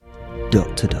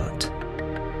Dot to Dot,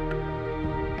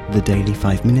 the daily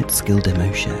 5-minute skill demo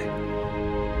show.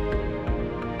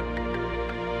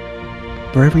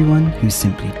 For everyone who's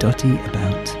simply dotty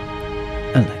about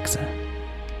Alexa.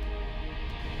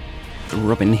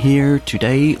 Robin here.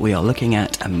 Today we are looking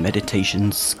at a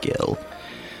meditation skill.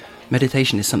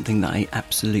 Meditation is something that I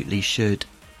absolutely should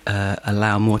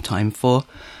allow more time for,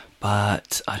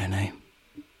 but I don't know.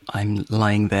 I'm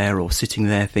lying there or sitting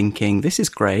there thinking, this is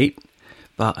great,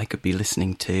 but I could be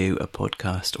listening to a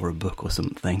podcast or a book or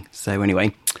something. So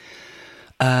anyway,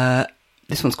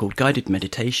 this one's called Guided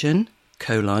Meditation,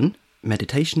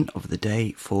 Meditation of the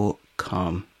Day for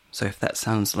Calm. So if that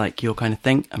sounds like your kind of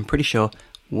thing, I'm pretty sure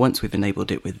once we've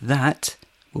enabled it with that,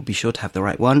 we'll be sure to have the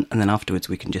right one. And then afterwards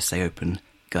we can just say open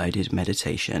Guided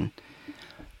Meditation.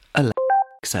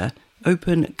 Alexa,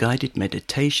 open Guided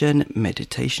Meditation,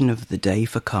 Meditation of the Day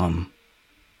for Calm.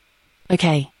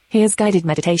 Okay, here's Guided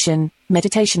Meditation,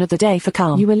 Meditation of the Day for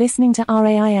Calm. You were listening to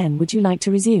RAIN. Would you like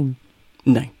to resume?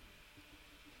 No.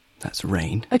 That's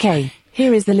rain. Okay,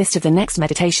 here is the list of the next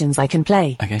meditations I can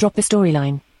play. Okay. Drop the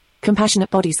storyline,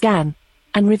 compassionate body scan,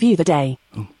 and review the day.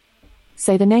 Oh.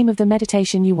 Say the name of the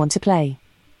meditation you want to play.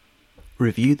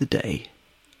 Review the day.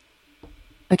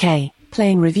 Okay,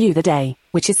 playing Review the Day,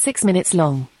 which is 6 minutes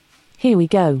long. Here we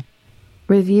go.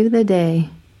 Review the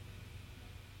day.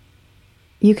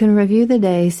 You can review the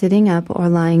day sitting up or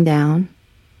lying down.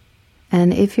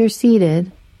 And if you're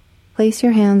seated, place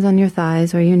your hands on your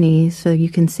thighs or your knees so you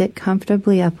can sit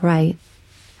comfortably upright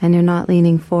and you're not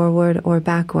leaning forward or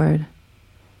backward.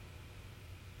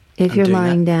 If you're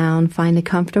lying down, find a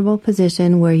comfortable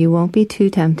position where you won't be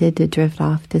too tempted to drift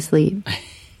off to sleep.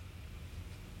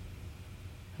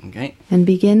 Okay. And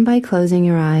begin by closing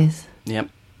your eyes. Yep.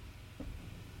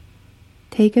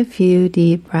 Take a few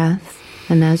deep breaths,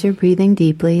 and as you're breathing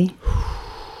deeply,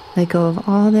 let go of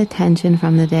all the tension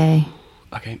from the day.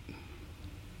 Okay.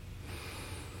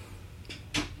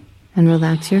 And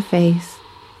relax your face,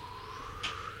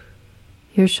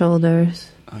 your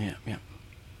shoulders, Oh, yeah, yeah.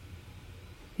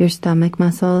 your stomach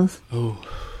muscles, Oh,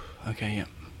 okay, yeah.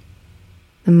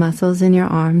 the muscles in your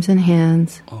arms and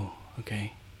hands, Oh,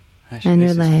 okay. Actually, and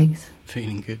your this is legs.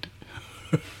 Feeling good.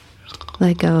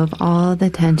 Let go of all the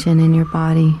tension in your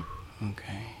body.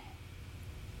 Okay.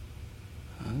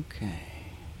 Okay.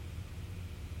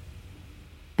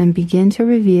 And begin to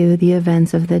review the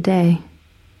events of the day.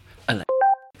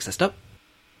 Alexa, stop.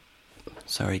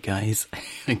 Sorry, guys.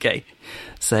 Okay.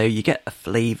 So you get a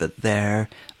flavour there.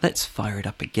 Let's fire it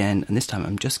up again. And this time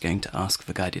I'm just going to ask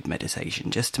for guided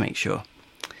meditation, just to make sure.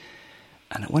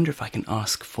 And I wonder if I can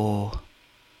ask for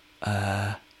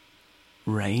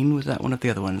rain. Was that one of the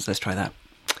other ones? Let's try that.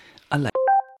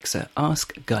 Alexa,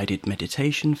 ask guided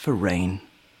meditation for rain.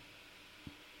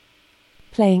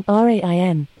 Playing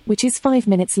RAIN, which is 5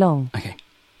 minutes long. Okay.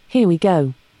 Here we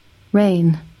go.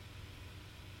 Rain.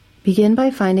 Begin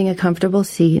by finding a comfortable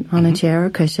seat on a chair or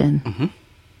cushion. Mm-hmm.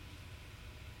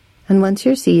 And once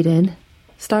you're seated,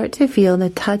 start to feel the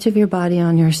touch of your body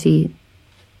on your seat,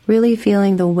 really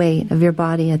feeling the weight of your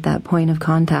body at that point of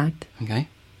contact. Okay.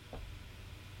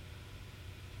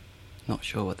 Not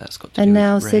sure what that's got to do And with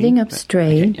now, rain, sitting up but-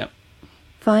 straight, okay, yep.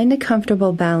 find a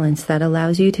comfortable balance that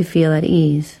allows you to feel at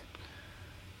ease.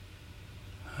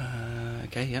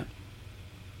 Okay, yep.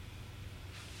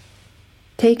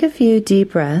 Take a few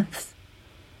deep breaths,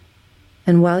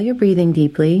 and while you're breathing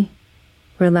deeply,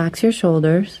 relax your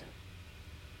shoulders,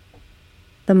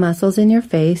 the muscles in your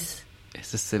face,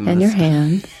 It's a similar and your stuff.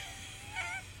 hands,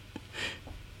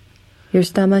 your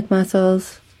stomach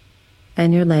muscles,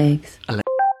 and your legs.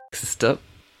 Stop.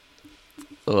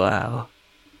 Wow.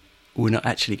 We're not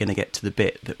actually going to get to the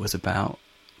bit that was about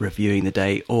reviewing the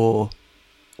day or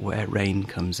where rain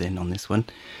comes in on this one.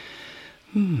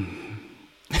 There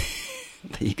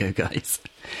you go, guys.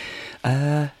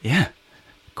 Yeah.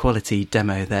 Quality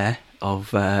demo there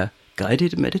of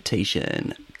guided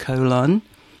meditation,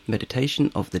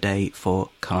 meditation of the day for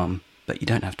calm. But you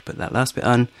don't have to put that last bit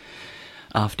on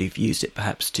after you've used it,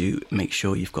 perhaps, to make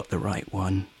sure you've got the right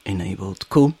one enabled.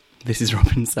 Cool. This is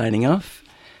Robin signing off.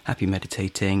 Happy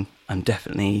meditating. I'm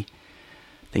definitely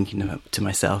thinking to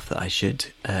myself that I should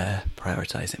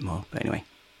prioritise it more. But anyway,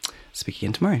 speak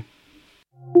again tomorrow.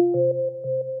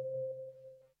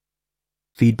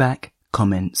 Feedback,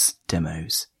 comments,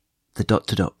 demos. The Dot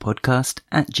to Dot podcast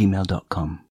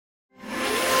 @gmail.com.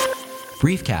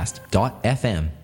 briefcast.fm